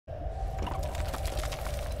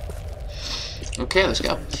Okay, let's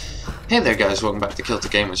go. Hey there guys, welcome back to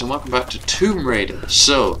KiltedGamers and welcome back to Tomb Raider.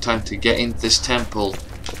 So, time to get into this temple,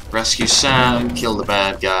 rescue Sam, kill the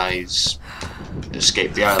bad guys,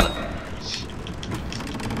 escape the island.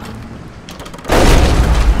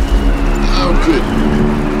 Oh good.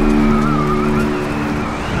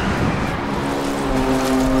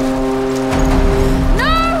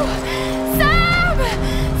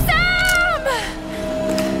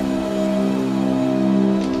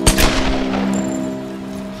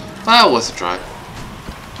 Well, worth a try.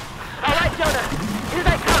 Alright, Jonah. Here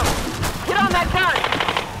they come. Get on that gun.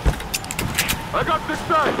 I got this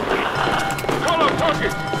side. Call up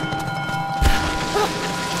target.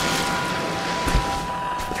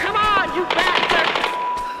 Come on, you bastard!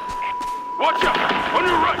 Watch out. On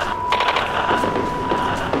your right.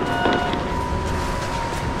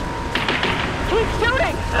 Keep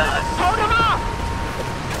shooting! Hold him off!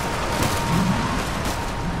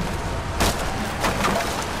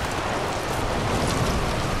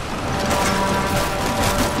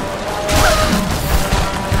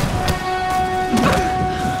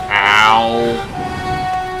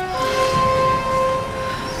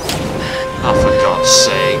 Oh, for God's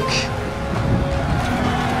sake.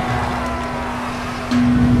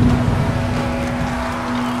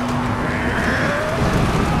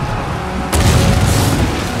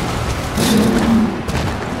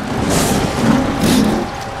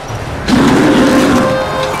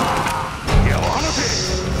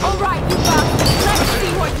 All right, you bastard. Let's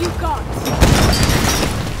see what you got.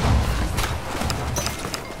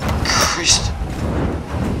 Christ.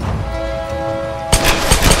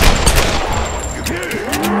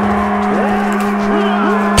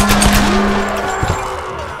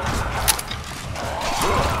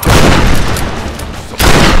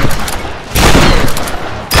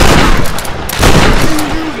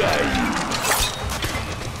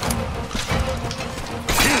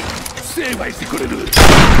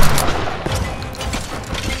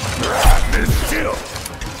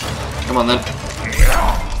 Come on then.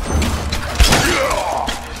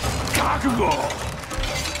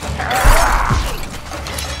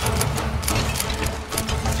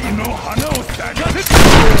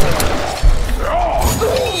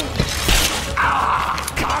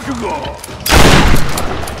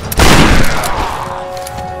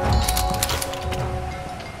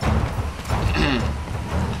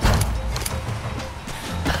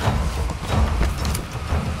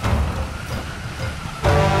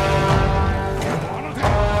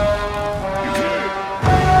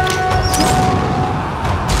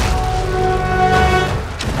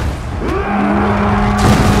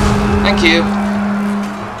 Thank you.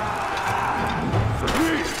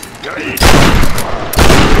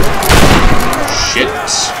 Shit.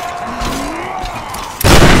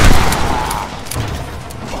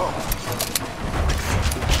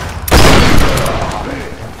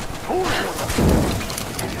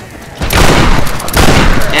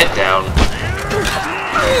 Get down.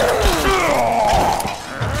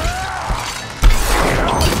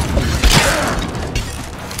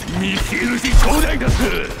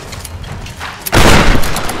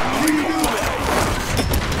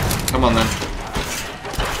 Come on then.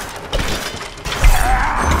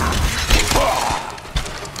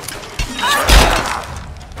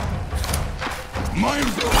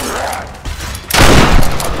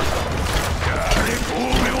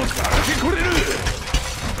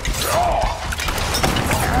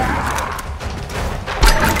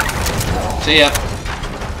 See ya.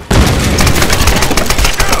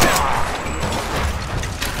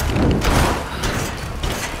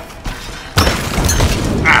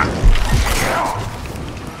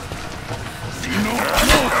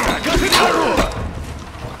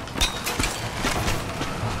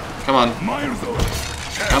 Come on.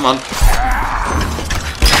 Come on.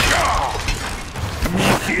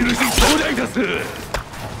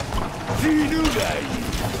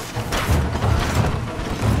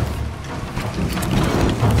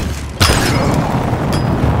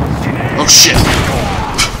 Oh shit.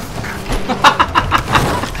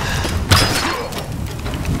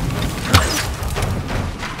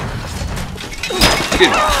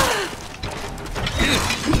 Good.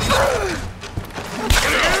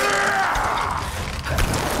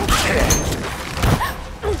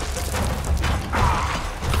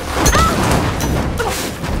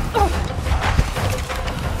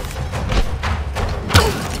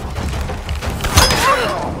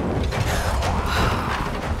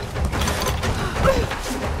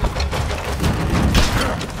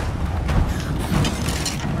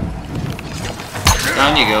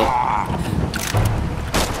 Down you go.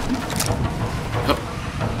 Oh.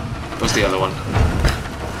 Where's the other one?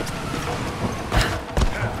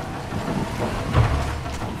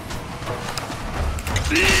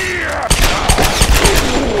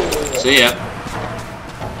 See ya.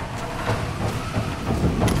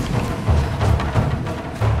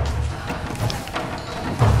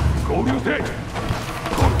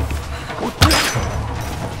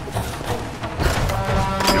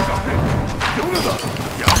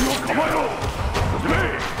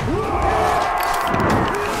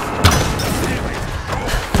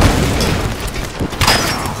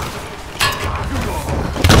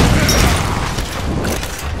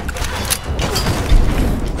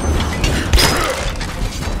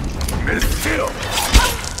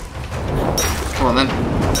 Come on then.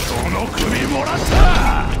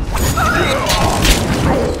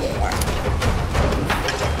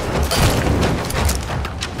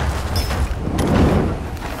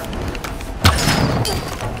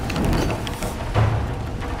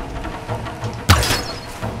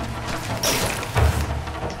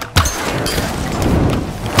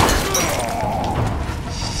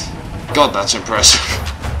 God, that's impressive.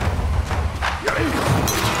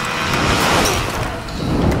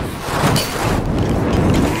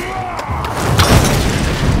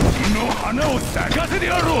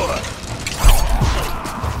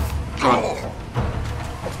 Come on.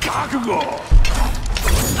 Fuck off.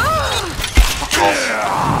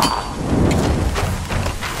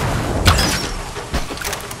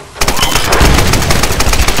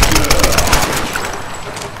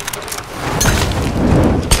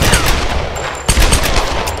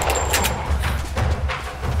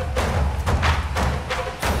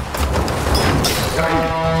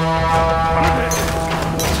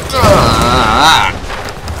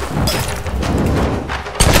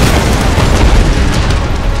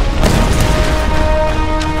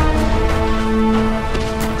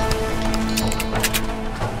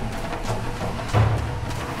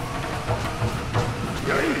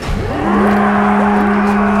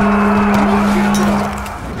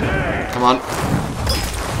 Come on.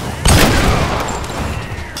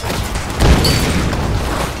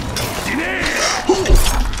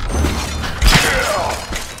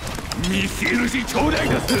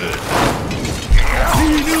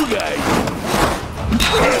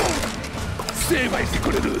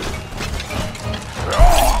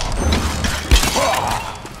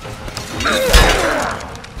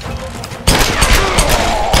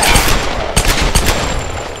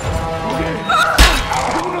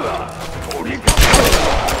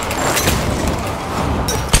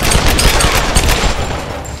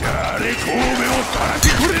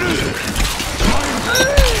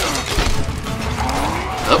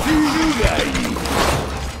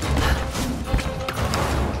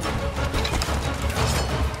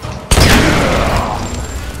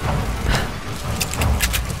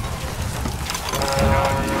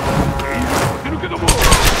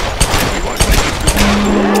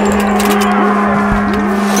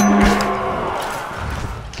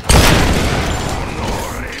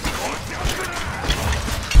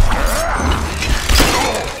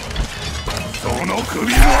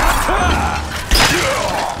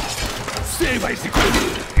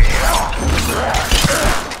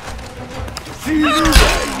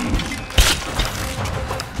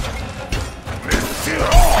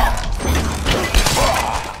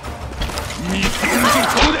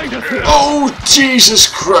 Oh, Jesus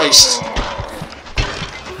Christ!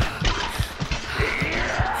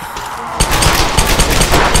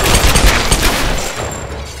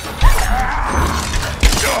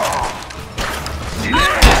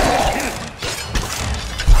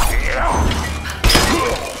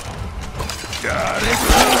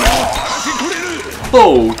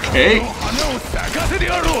 Okay.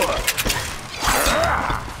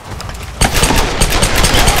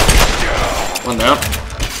 One down.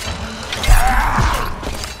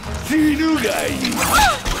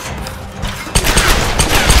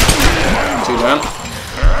 Two down.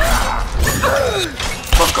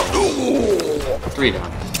 Fuck off. Three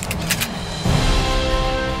down.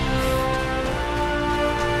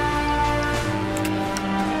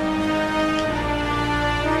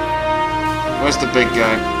 Where's the big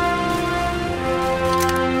guy?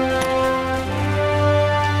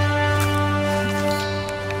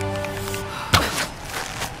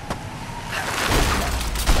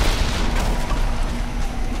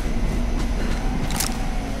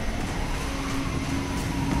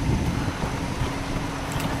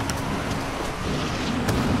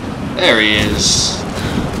 There he is.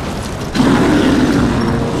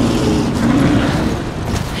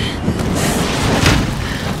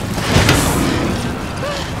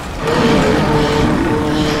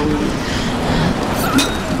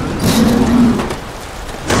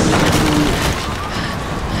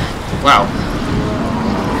 Wow.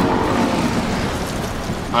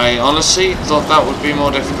 I honestly thought that would be more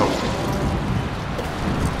difficult.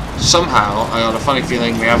 Somehow, I got a funny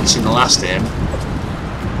feeling we haven't seen the last of him.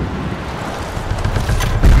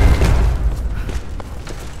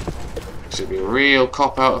 It'd be a real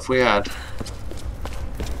cop-out if we had.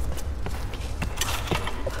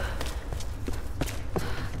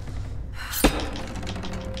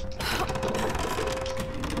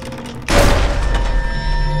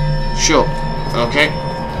 Sure. Okay.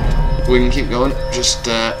 We can keep going. Just,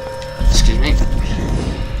 excuse me.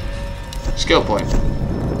 Skill point.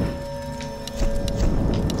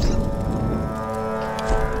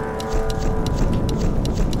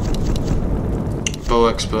 Bow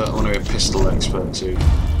expert. I want to be a pistol expert too.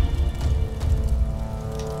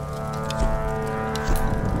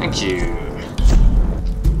 Thank you.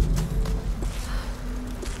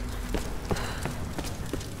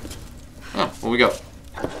 Oh, what we got?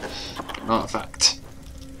 An artifact.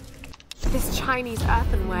 This Chinese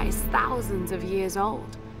earthenware is thousands of years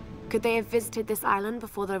old. Could they have visited this island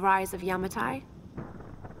before the rise of Mathais?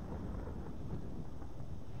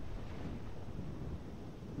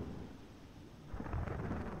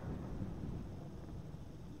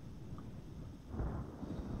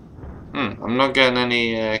 I'm not getting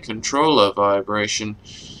any controller vibration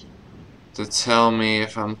to tell me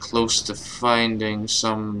if I'm close to finding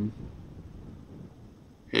some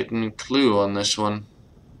hidden clue on this one.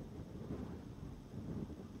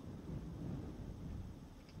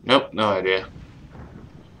 Nope, no idea.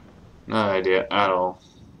 No idea at all.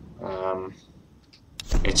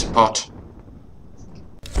 It's a pot.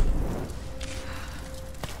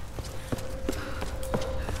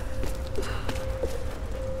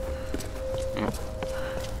 Yeah.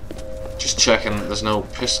 Just checking that there's no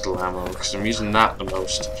pistol ammo, because I'm using that the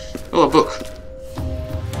most. Oh, a book.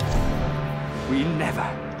 We never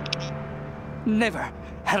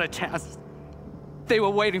had a chance. They were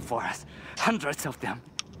waiting for us, hundreds of them.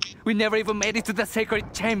 We never even made it to the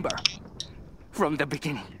sacred chamber. From the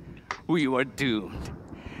beginning, we were doomed.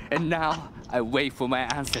 And now, I wait for my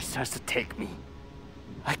ancestors to take me.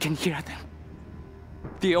 I can hear them.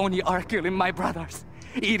 They only are killing my brothers,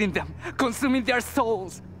 eating them, consuming their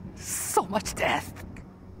souls. So much death.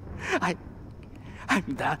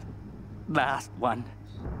 I'm that last one.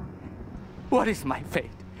 What is my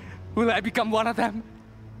fate? Will I become one of them?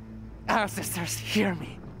 Ancestors, hear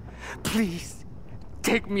me. Please,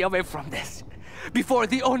 take me away from this, before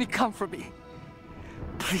they only come for me.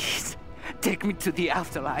 Please, take me to the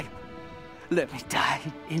afterlife. Let me die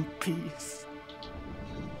in peace.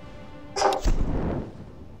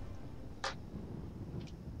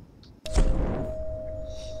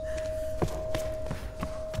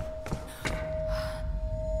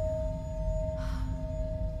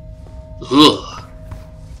 Ugh.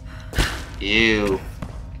 Ew.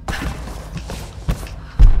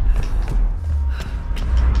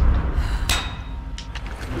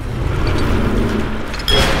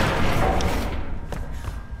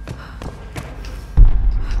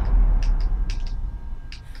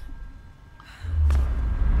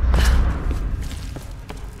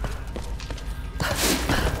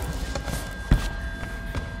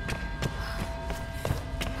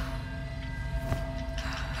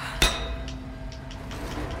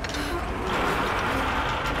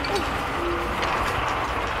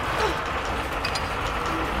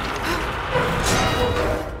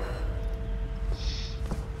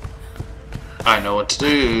 I know what to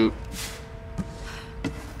do.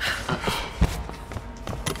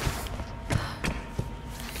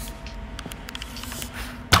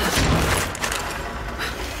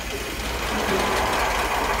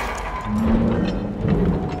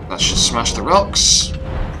 That should smash the rocks.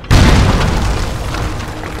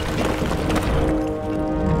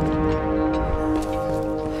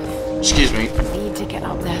 Excuse me. We need to get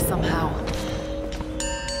up there somehow.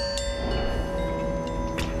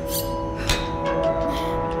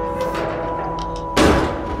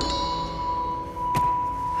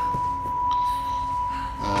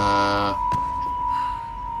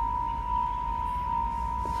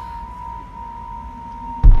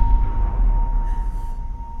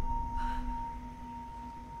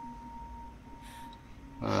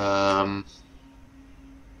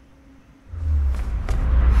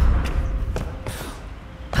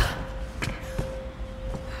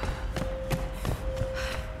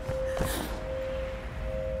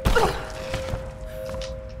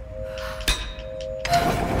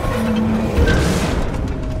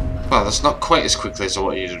 Well, that's not quite as quickly as I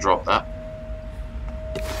wanted you to drop that.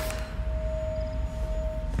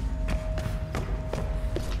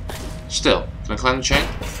 Still, can I climb the chain?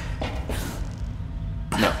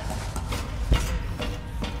 No.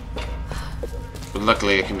 But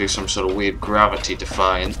luckily I can do some sort of weird gravity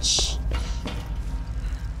defiance.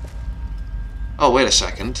 Oh, wait a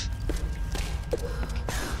second.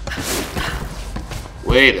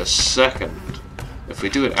 Wait a second. If we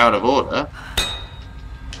do it out of order...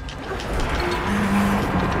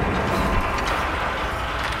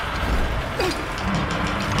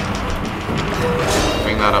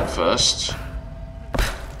 Bring that up first.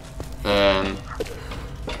 Then...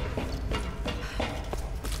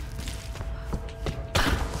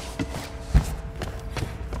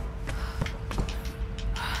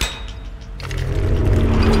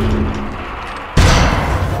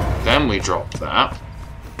 Then we drop that.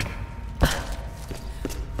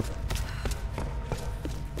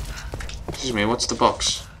 Excuse me, what's the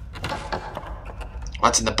box?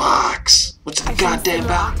 What's in the box? What's in the goddamn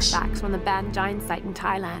box? Artifacts from the banned giant site in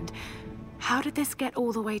Thailand. How did this get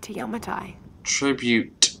all the way to Mathais?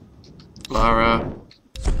 Tribute. Lara.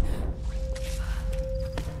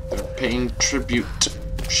 They're paying tribute.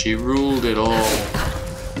 She ruled it all.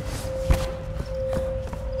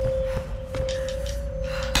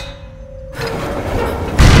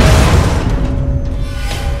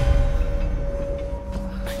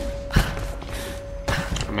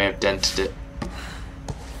 I may have dented it.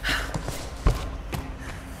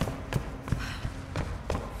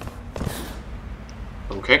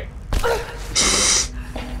 Okay.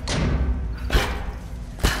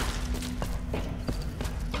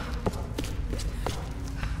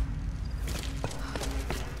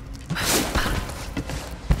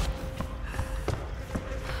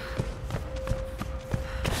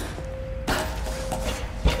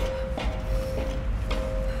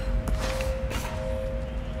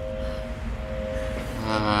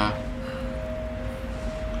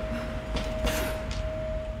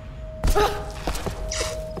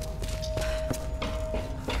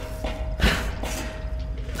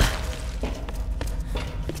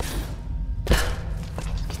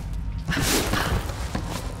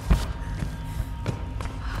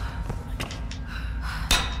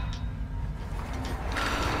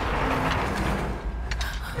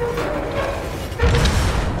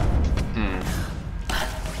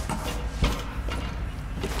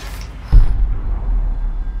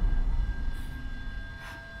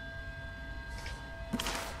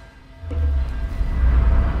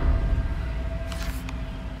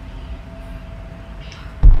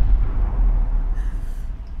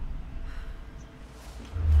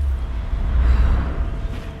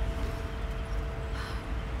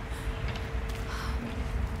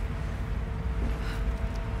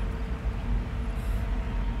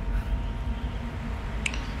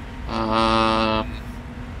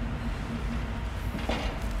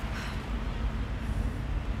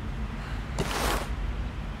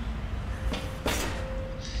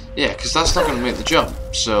 Yeah, because that's not going to make the jump.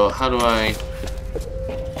 So how do I...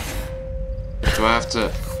 Do I have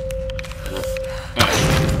to...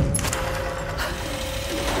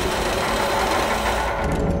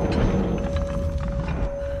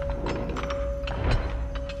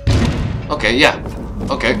 Okay, yeah.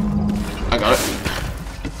 Okay. I got it.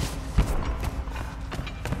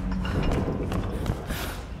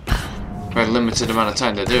 Very limited amount of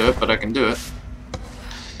time to do it, but I can do it.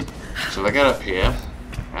 So I get up here,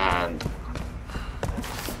 and...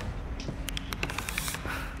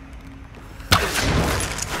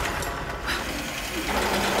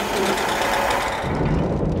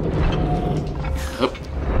 Up.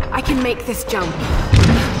 I can make this jump.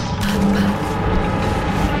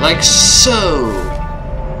 Like so!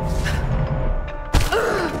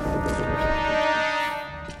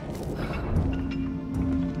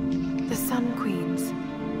 The Sun Queens.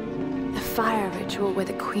 The fire ritual where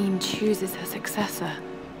the queen chooses her successor.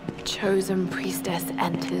 A chosen priestess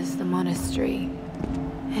enters the monastery.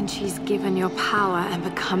 And she's given your power and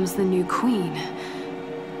becomes the new queen.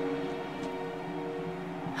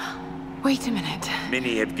 Wait a minute.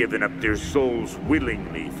 Many have given up their souls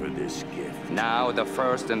willingly for this gift. Now the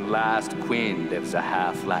first and last queen lives a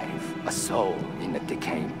half-life, a soul in a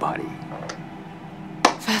decaying body.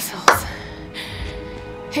 Vessels.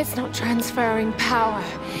 It's not transferring power.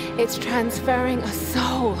 It's transferring a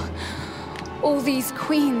soul. All these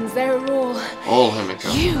queens, they're all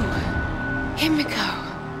Himiko. you. Himiko.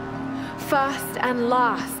 First and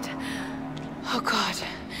last. Oh God.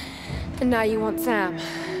 And now you want Sam.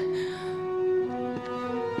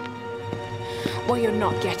 Well, you're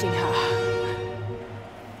not getting her.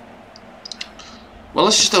 Well,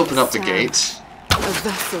 let's just open up the Sam, gate. A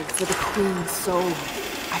vessel for the queen's soul.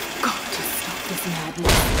 I've got to stop this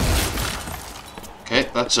madness. Okay,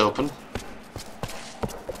 that's open.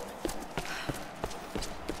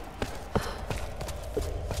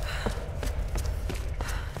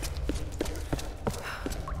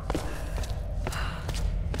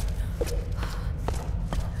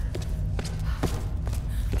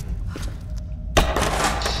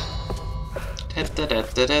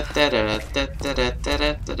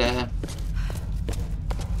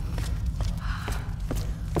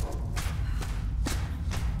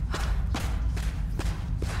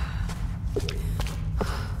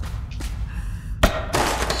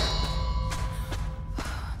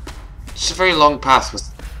 It's a very long path with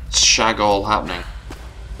shag all happening.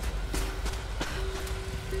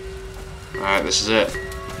 Alright, this is it.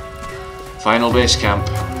 Final base camp.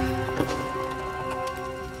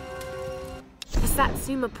 A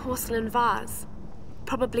Satsuma porcelain vase.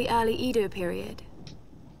 Probably early Edo period.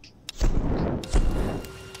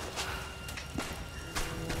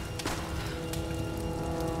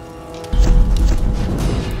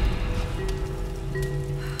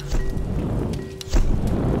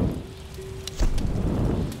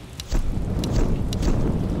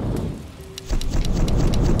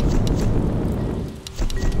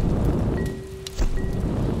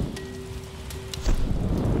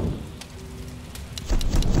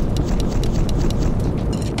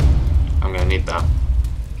 Need that.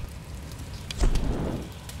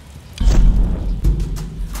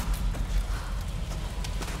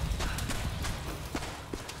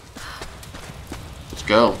 Let's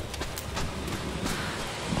go.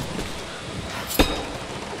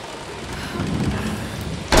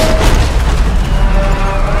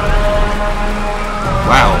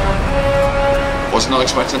 Wow. Was not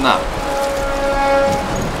expecting that.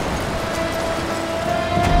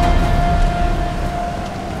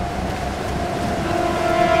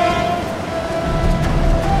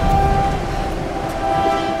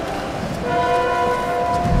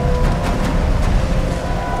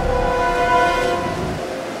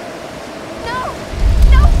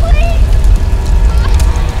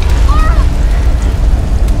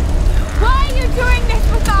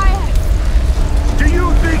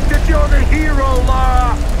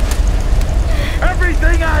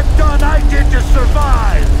 Everything I've done, I did to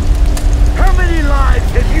survive. How many lives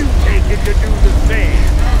have you taken to do the same?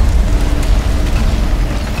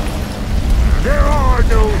 There are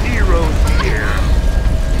no heroes here.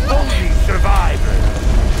 Only survivors.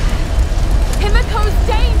 Himiko's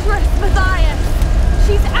dangerous, Mathais.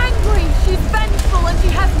 She's angry, she's vengeful, and she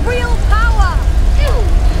has real power.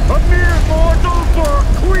 A mere mortal for a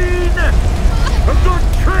queen? A good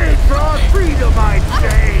trade for our freedom, I'd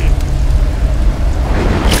say.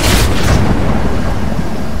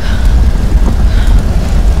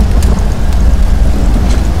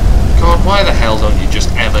 God, why the hell don't you just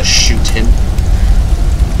ever shoot him?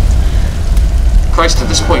 Christ, at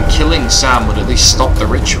this point, killing Sam would at least stop the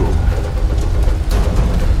ritual.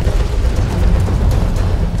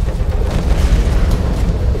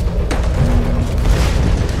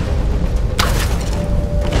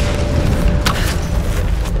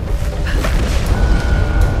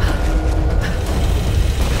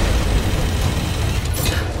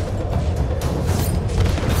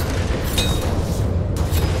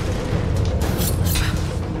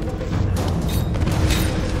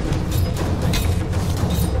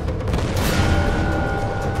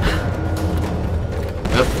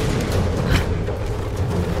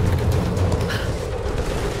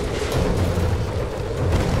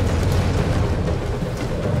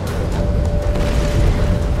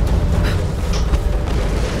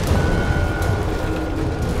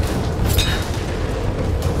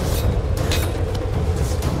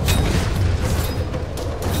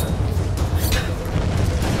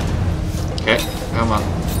 Come on.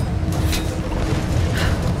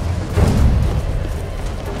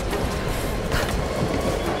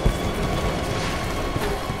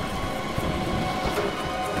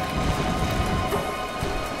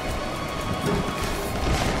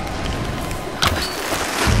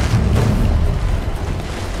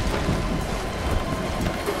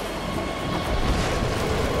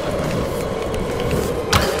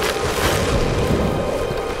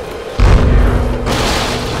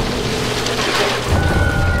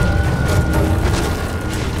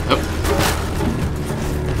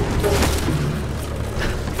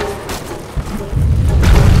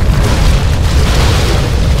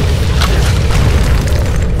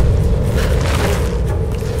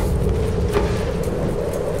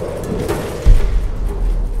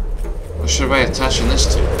 What should I be attaching this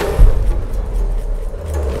to?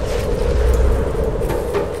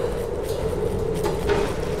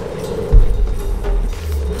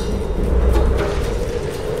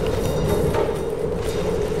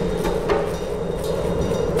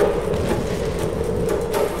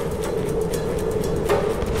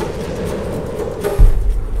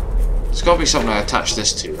 There's got to be something I attach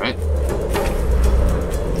this to, right?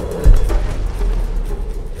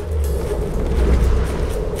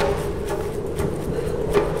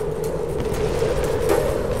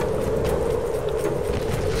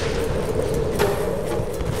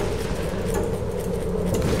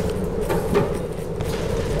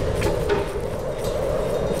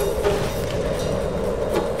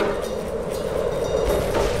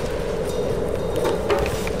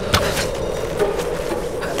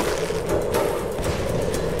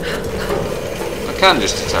 can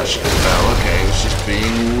just attach it to the bell. Okay, it's just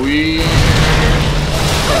being weird.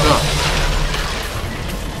 Oh,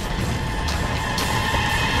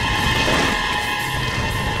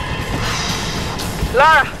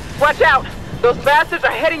 Lara, watch out! Those bastards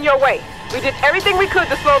are heading your way. We did everything we could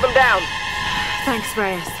to slow them down. Thanks,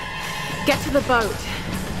 Reyes. Get to the boat.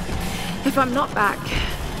 If I'm not back...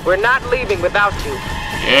 We're not leaving without you.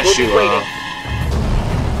 yes, We'll you be waiting. are.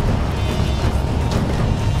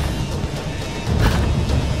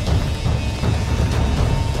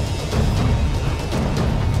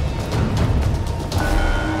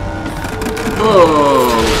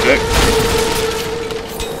 Oh, okay.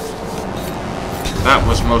 That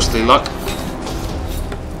was mostly luck.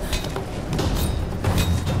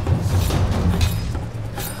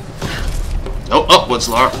 Oh, upwards,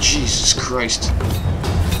 Lara. Jesus Christ.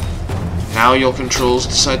 Now your controls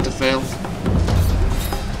decide to fail.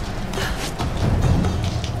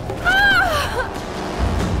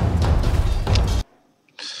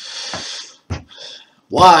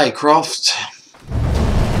 Why, Croft?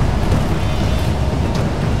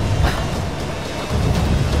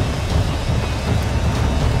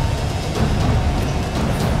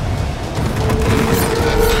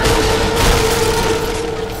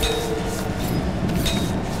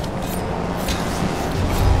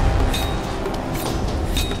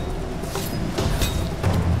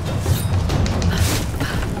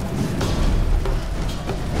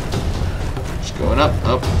 Going up,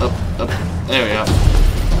 up, up, up. There we are.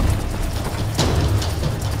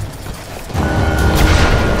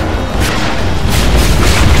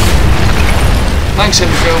 Thanks,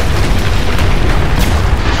 Emco.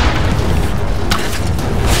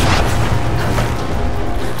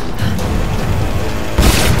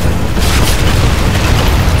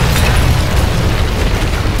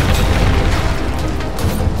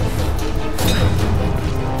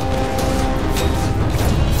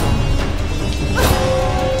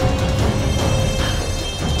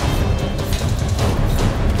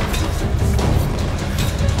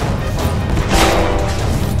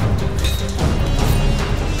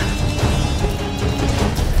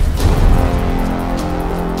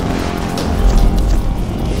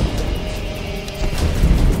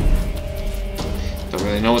 Don't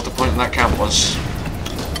really know what the point of that camp was.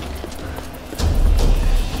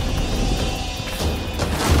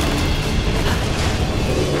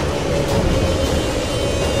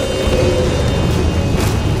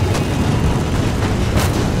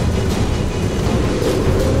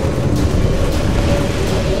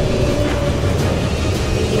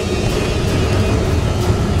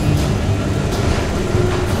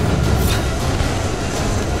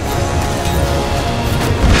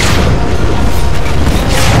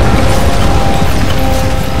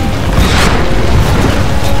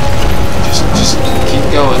 Just keep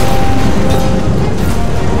going.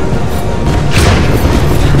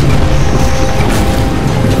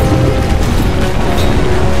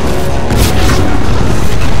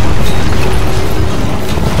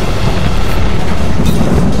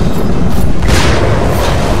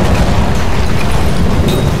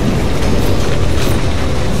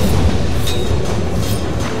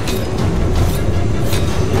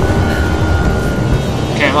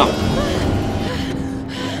 Came up.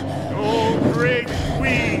 Oh, great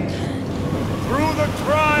queen! Through the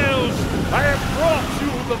trials, I have brought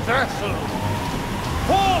you the vessel.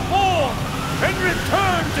 Pour forth and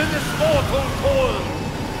return to this mortal toil.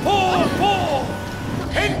 Pour forth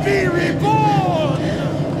and be reborn.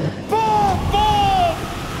 Pour forth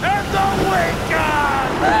and awaken.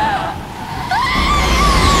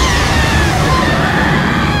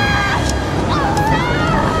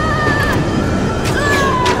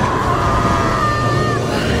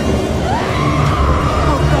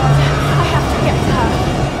 Oh God, I have to get to her.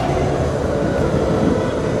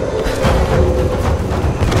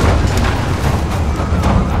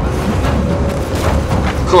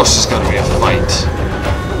 Of course there's gonna be a fight.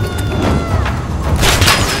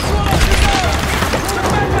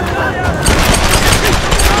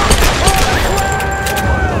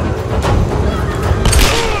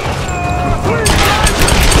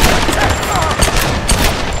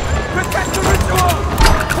 Protect the ritual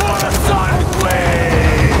for the sonic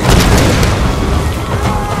wave!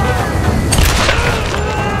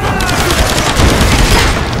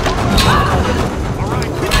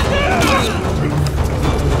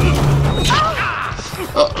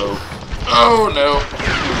 Uh-oh. Oh no.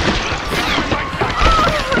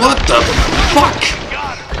 What the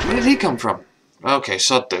fuck? Where did he come from? Okay,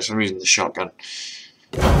 sod this. I'm using the shotgun.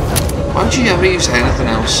 Why don't you ever use anything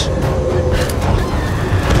else?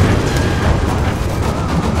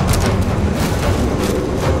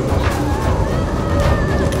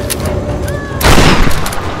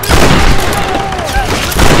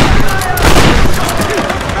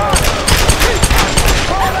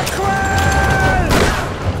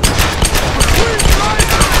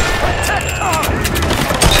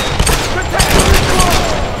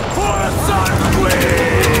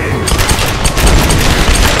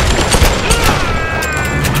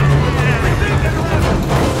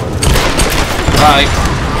 Bye.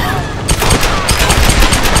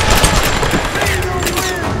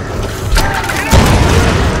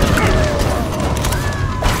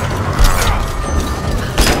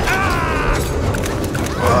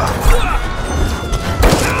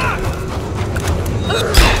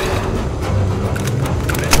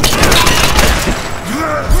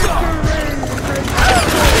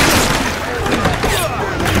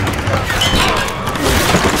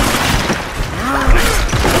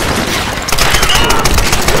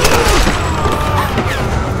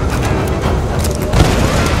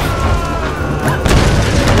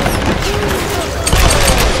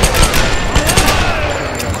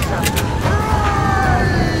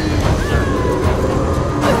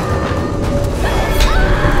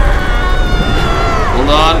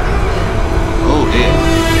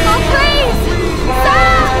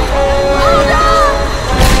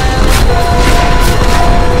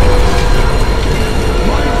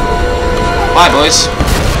 Bye, boys.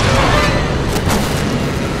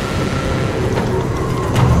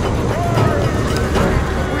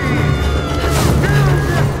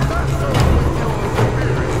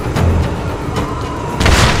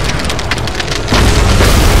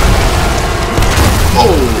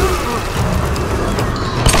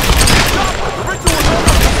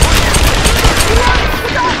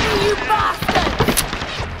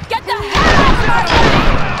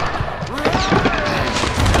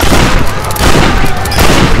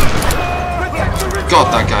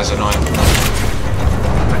 God, that guy's annoying.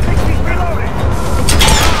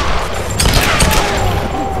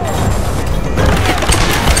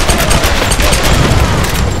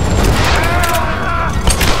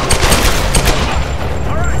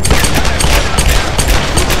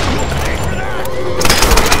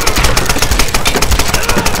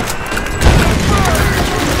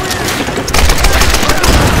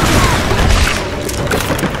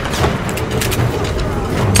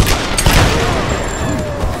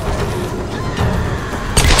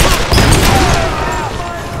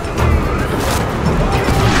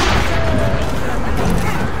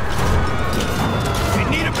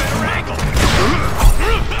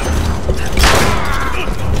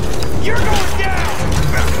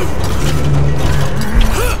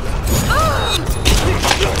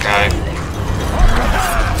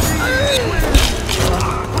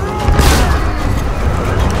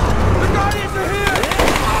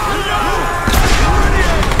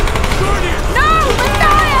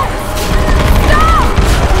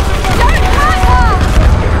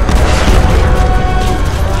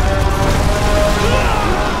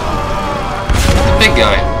 Big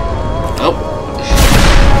guy. Nope.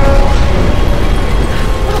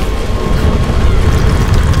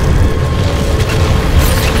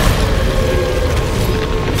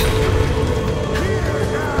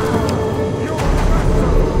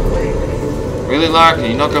 Really, Lark?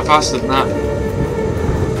 Can you not go faster than that?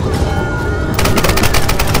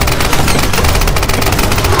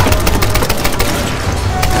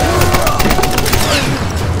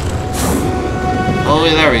 Oh,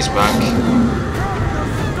 there he's back.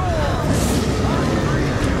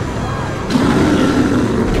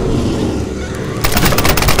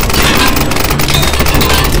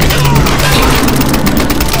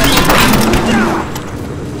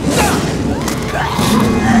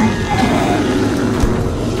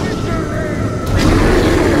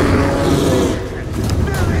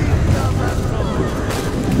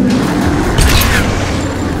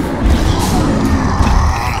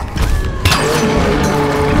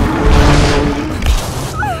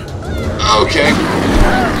 Okay.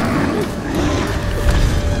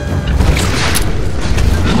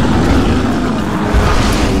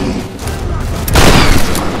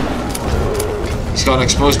 He's got an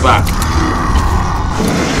exposed back.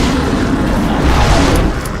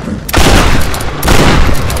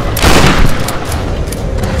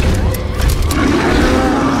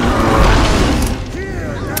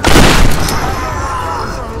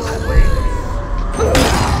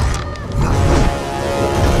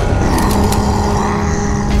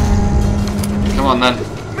 Come on then.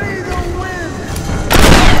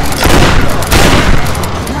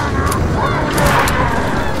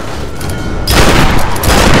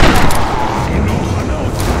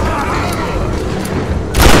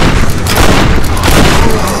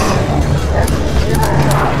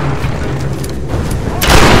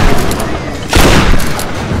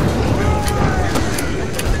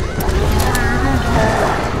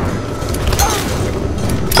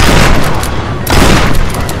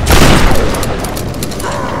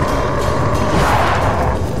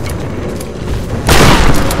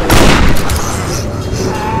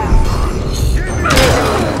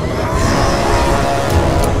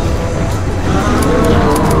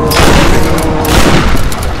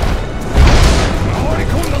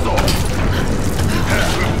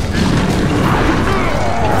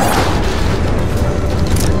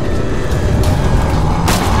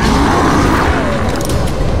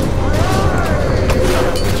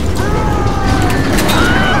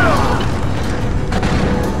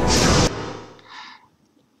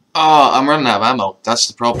 Oh, I'm running out of ammo. That's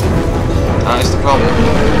the problem. That is the problem.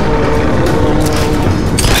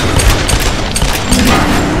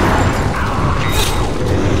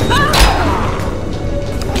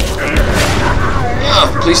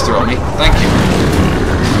 Oh, please throw me. Thank you.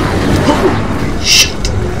 Oh, shit.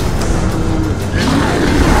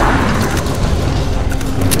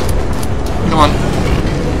 Come on.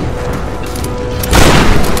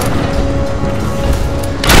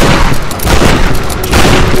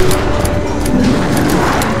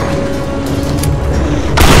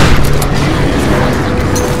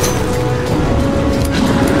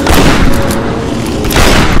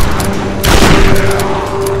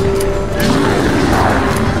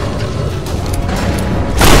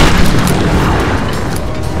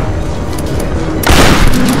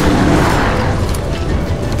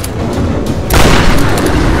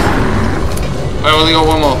 I only got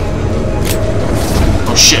one more.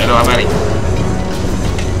 Oh shit, I don't have any.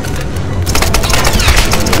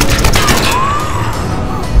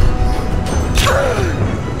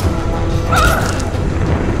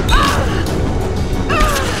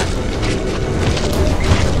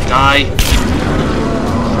 Die.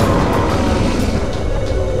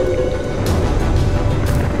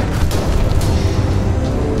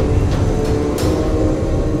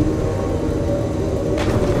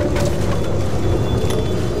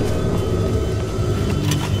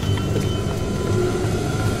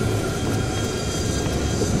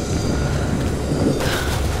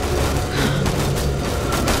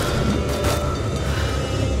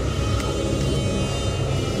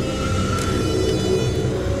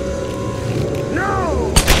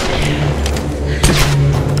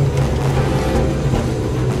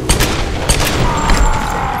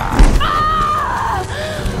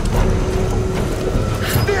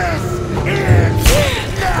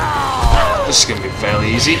 This is going to be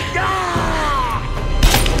fairly easy.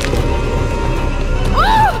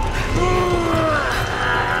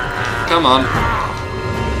 Come on.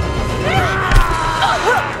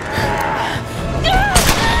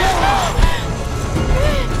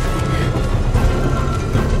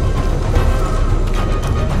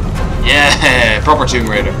 Yeah, proper Tomb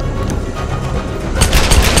Raider.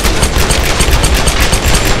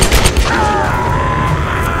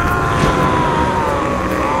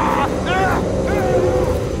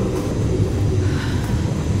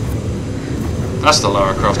 That's the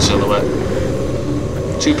Lara Croft silhouette.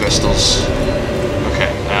 2 pistols.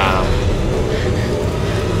 Okay,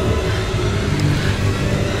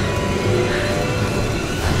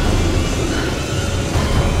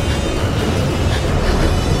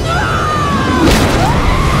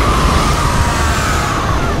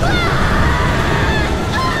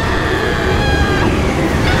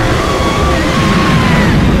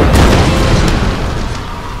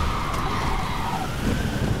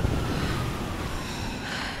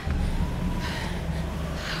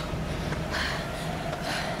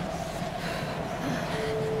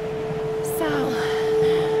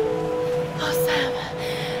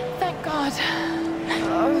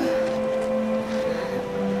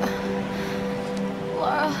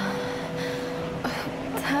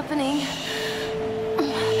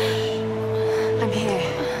 I'm here.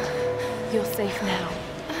 You're safe now.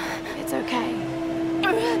 It's okay.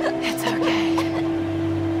 It's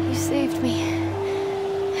okay. You saved me.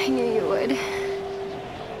 I knew you would.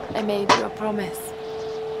 I made you a promise.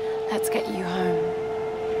 Let's get you home.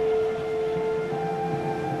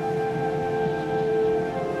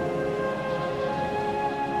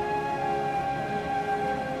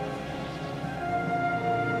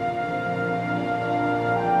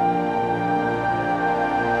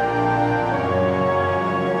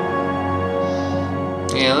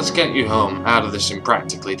 yeah, let's get you home, out of this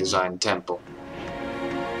impractically designed temple.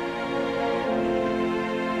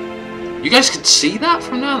 You guys can see that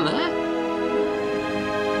from down there?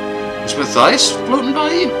 Is Mathais floating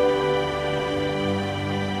by you?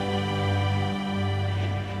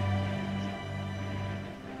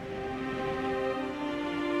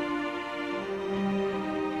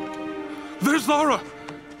 There's Lara!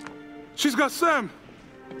 She's got Sam!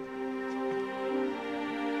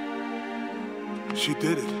 She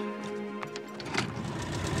did it.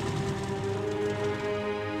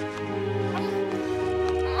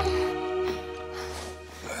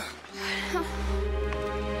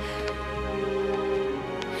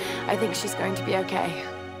 I think she's going to be okay.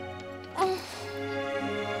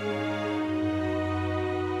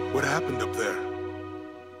 What happened up there?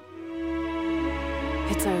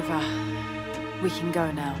 It's over. We can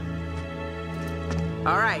go now.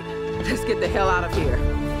 All right, let's get the hell out of here.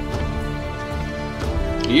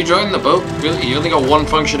 Are you driving the boat? Really? You only got one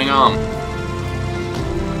functioning arm.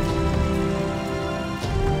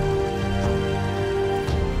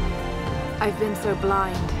 I've been so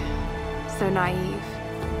blind, so naive.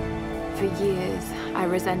 For years, I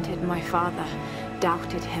resented my father,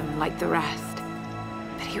 doubted him like the rest.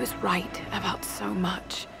 But he was right about so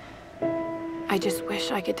much. I just wish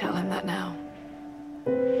I could tell him that now.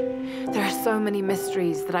 There are so many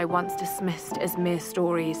mysteries that I once dismissed as mere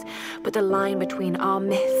stories, but the line between our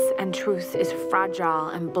myths and truth is fragile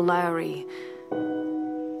and blurry.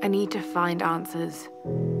 I need to find answers.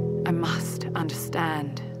 I must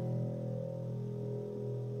understand.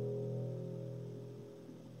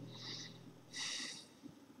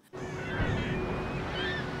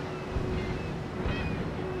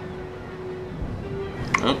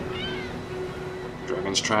 Oh.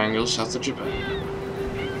 Dragon's Triangle, south of Japan.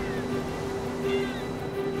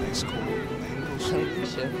 Nice cool mangoes.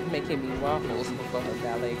 Alicia making me waffles before her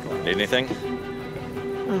ballet class. Need anything?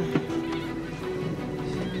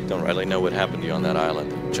 Don't really know what happened to you on that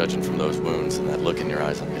island. Judging from those wounds and that look in your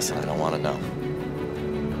eyes, I'm guessing I don't want to know.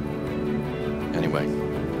 Anyway,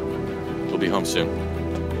 we'll be home soon.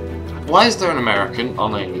 Why is there an American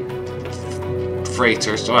on a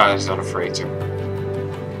freighter? Well, it's not a freighter.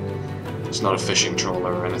 It's not a fishing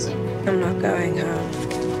trawler or anything. I'm not going home.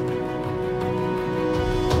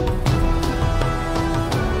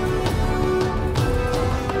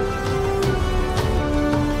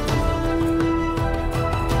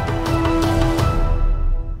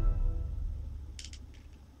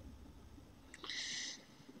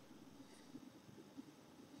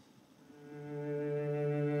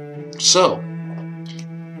 So,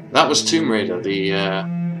 that was Tomb Raider, the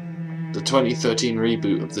 2013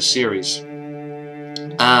 reboot of the series.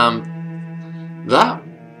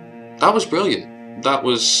 That was brilliant. That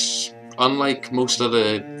was, unlike most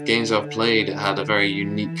other games I've played, it had a very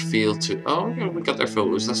unique feel to. Oh, we got their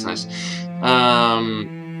photos. That's nice.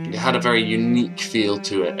 It had a very unique feel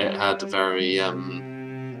to it. It had a very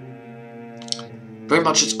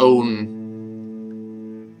much its own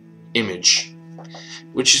image,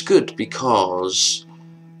 which is good because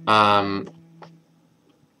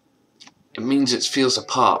it means it feels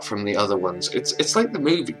apart from the other ones. It's like the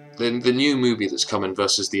movie, the new movie that's coming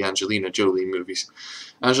versus the Angelina Jolie movies.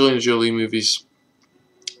 Angelina Jolie movies,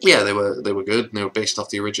 yeah, they were good. And they were based off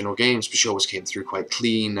the original games, but she always came through quite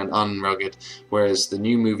clean and unrugged. Whereas the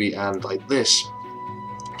new movie and like this,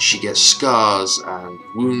 she gets scars and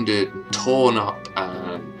wounded and torn up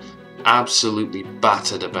and absolutely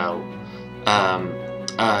battered about.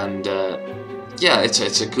 Yeah,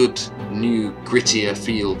 it's a good new grittier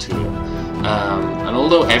feel to it. And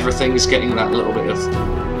although everything is getting that little bit of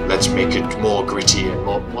let's make it more gritty and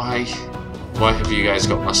more why have you guys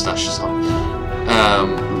got mustaches on?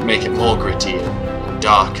 Make it more gritty and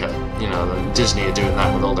darker. You know, Disney are doing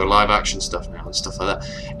that with all their live action stuff now and stuff like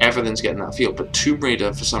that. Everything's getting that feel, but Tomb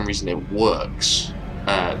Raider for some reason it works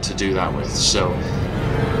to do that with. So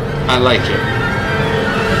I like it.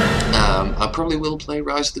 I probably will play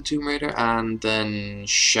Rise of the Tomb Raider and then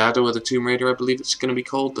Shadow of the Tomb Raider, I believe it's going to be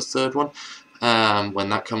called, the third one, when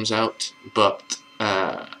that comes out. But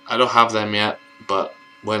I don't have them yet, but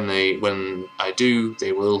when I do,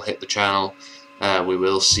 they will hit the channel. We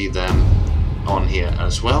will see them on here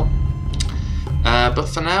as well. But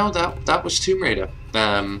for now, that was Tomb Raider.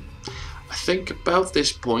 I think about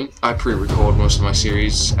this point, I pre-record most of my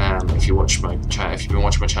series. If you've been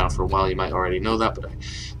watching my channel for a while, you might already know that, but I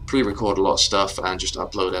pre-record a lot of stuff and just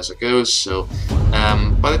upload as it goes. So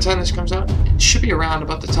by the time this comes out, it should be around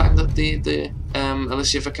about the time that the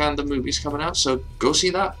Alicia Vikander movie's coming out. So go see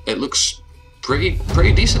that. It looks pretty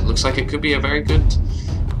decent. Looks like it could be a very good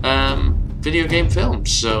video game film.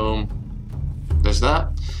 So there's that.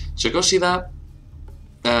 So go see that.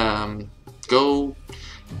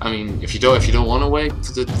 I mean, if you don't want to wait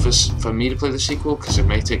for me to play the sequel, because it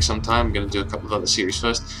may take some time. I'm going to do a couple of other series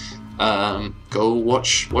first. Go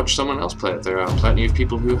watch someone else play it. There are plenty of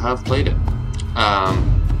people who have played it.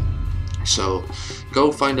 So go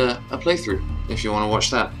find a playthrough if you want to watch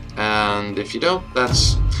that. And if you don't,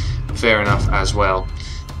 that's fair enough as well.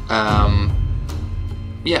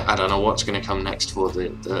 Yeah, I don't know what's going to come next for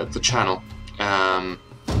the channel.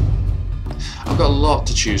 I've got a lot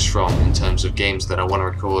to choose from in terms of games that I want to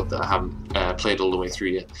record that I haven't played all the way through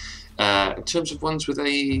yet. In terms of ones with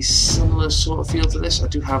a similar sort of feel to this, I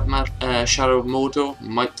do have Shadow of Mordor,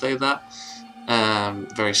 might play that.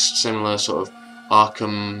 Very similar sort of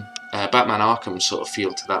Arkham, Batman Arkham sort of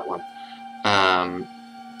feel to that one.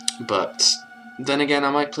 But then again, I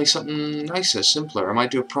might play something nicer, simpler. I might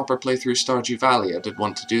do a proper playthrough Stardew Valley. I did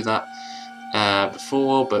want to do that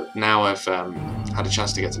before, but now I've had a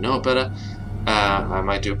chance to get to know it better. I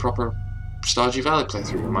might do a proper Stardew Valley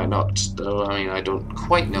playthrough. I might not, though. I mean, I don't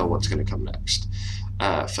quite know what's going to come next.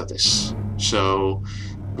 for this. So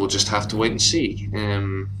we'll just have to wait and see.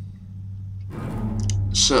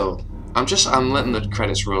 So I'm letting the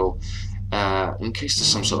credits roll in case there's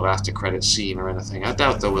some sort of after credit scene or anything. I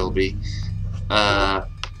doubt there will be.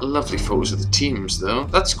 Lovely photos of the teams though.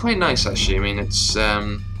 That's quite nice actually. I mean, it's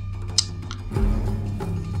the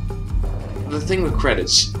thing with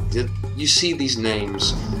credits, you see these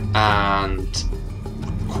names and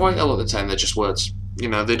quite a lot of the time they're just words. You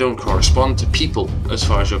know, they don't correspond to people as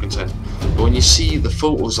far as you're concerned. But when you see the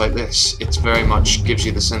photos like this, it very much gives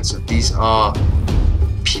you the sense that these are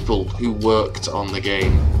people who worked on the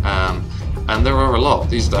game. And there are a lot.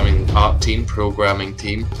 These, I mean, art team, programming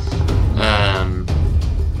team,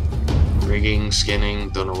 rigging, skinning,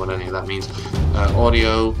 don't know what any of that means.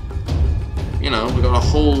 Audio, you know, we got a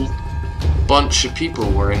whole bunch of people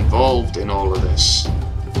were involved in all of this.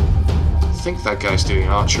 I think that guy's doing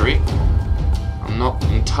archery. I'm not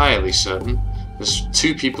entirely certain. There's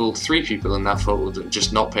 3 people in that photo that are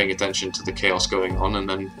just not paying attention to the chaos going on, and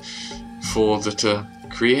then 4 that are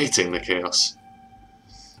creating the chaos.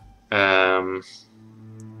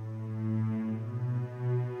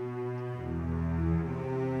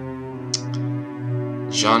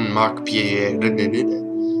 Jean-Marc Pierre.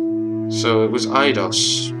 So it was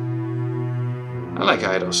Eidos. I like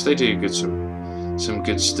Eidos. They do some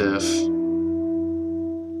good stuff.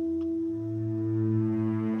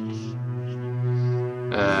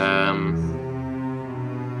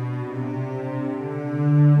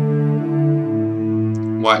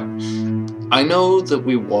 What? I know that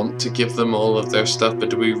we want to give them all of their stuff,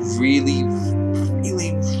 but do we really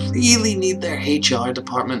need their HR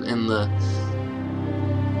department in the...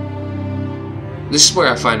 This is where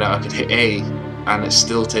I find out I could hit A, and it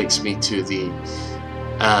still takes me to the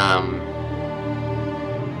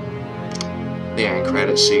end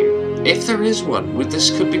credit scene. If there is one,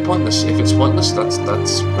 this could be pointless. If it's pointless,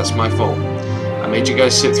 that's my fault. I made you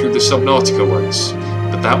guys sit through the Subnautica ones,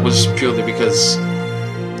 but that was purely because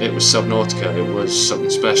it was Subnautica. It was something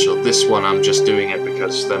special. This one, I'm just doing it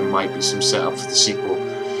because there might be some setup for the sequel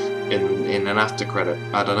in an after credit.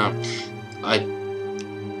 I don't know.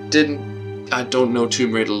 I don't know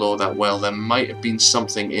Tomb Raider lore that well. There might have been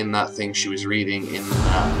something in that thing she was reading in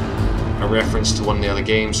a reference to one of the other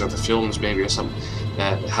games or the films maybe, or something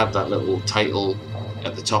that had that little title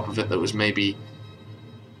at the top of it that was maybe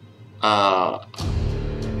an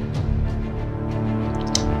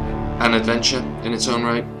adventure in its own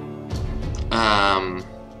right,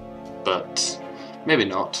 but maybe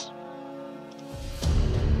not.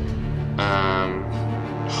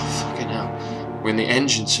 Oh, fucking hell. We're in the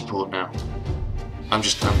engine support now. I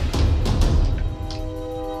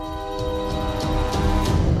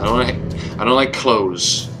don't like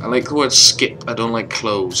close. I like the word skip. I don't like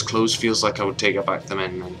close. Close feels like I would take it back to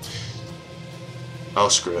men. And oh,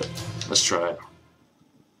 screw it. Let's try it.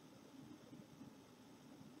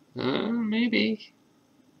 Maybe.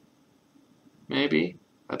 Maybe.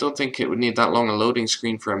 I don't think it would need that long a loading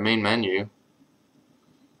screen for a main menu.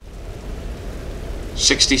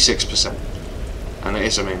 66%. And it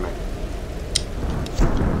is a main menu.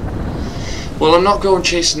 Well, I'm not going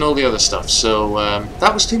chasing all the other stuff, so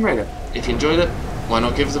that was Tomb Raider. If you enjoyed it, why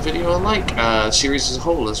not give the video a like, series as a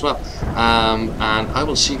whole as well. And I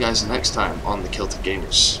will see you guys next time on the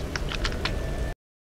KiltedGamers.